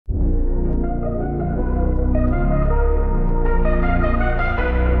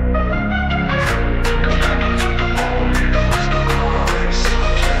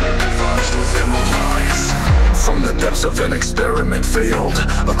Results of an experiment failed.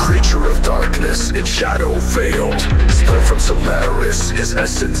 A creature of darkness, in shadow veiled. Split from Solaris, his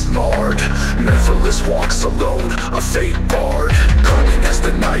essence marred. Mephiles walks alone, a fate barred. Cunning as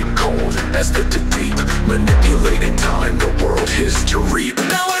the night, cold as the deep. Manipulating time, the world his to reap.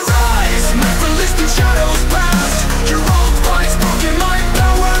 Now I rise, Mephiles through shadows past. Your old mind's broken, my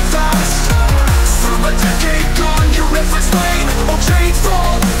power vast. From a decade gone, your efforts vain. All chains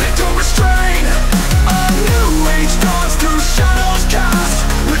fall, they don't restrain. A new age dawns through shadows cast.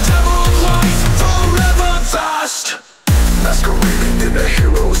 The devil of light, forever vast. Masquerading in a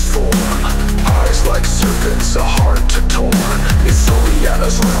hero's form. Eyes like serpents, a heart to torn. In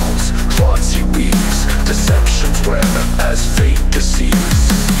Soleanna's realms, plots he weaves. Deception's web as fate deceives.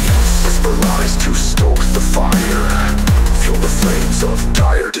 Whisper lies to stoke the fire. Fuel the flames of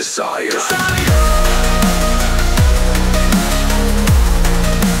dire desire.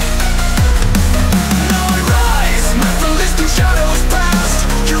 Shadows past,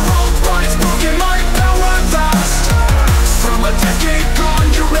 your old mind's broken, my power vast. From a decade gone,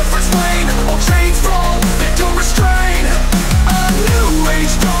 your efforts wane. All chains fall, they don't restrain. A new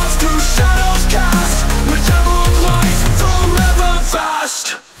age dawns through shadows cast. The devil of light, forever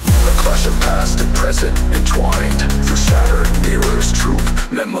vast. The clash of past and present entwined. Through shattered mirrors, troop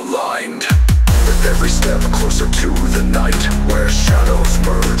men maligned. With every step closer to the night, where shadows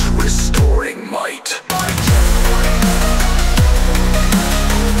merge, restoring might.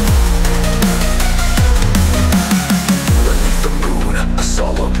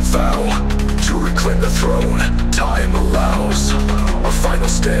 Solemn vow to reclaim the throne, time allows. A final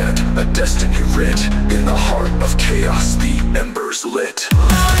stand, a destiny writ. In the heart of chaos, the embers lit.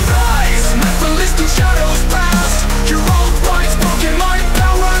 I rise, Mephiles through shadows past. Your old mind's broken, my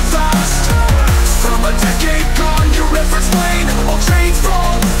power vast. From a decade gone, your efforts wane. All chains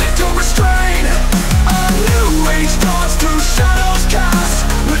fall, they don't restrain. A new age dawns through shadows cast.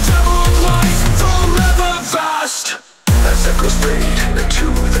 The devil of light, forever vast. As echoes fade into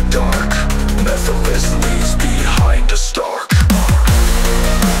the dark, Mephiles leaves behind a stark.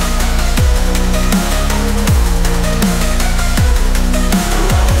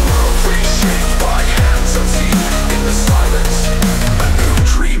 World reshaped by hands unseen. In the silence, a new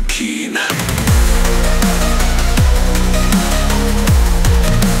dream keen.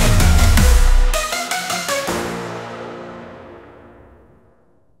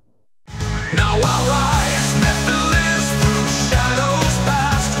 Now I'll rise.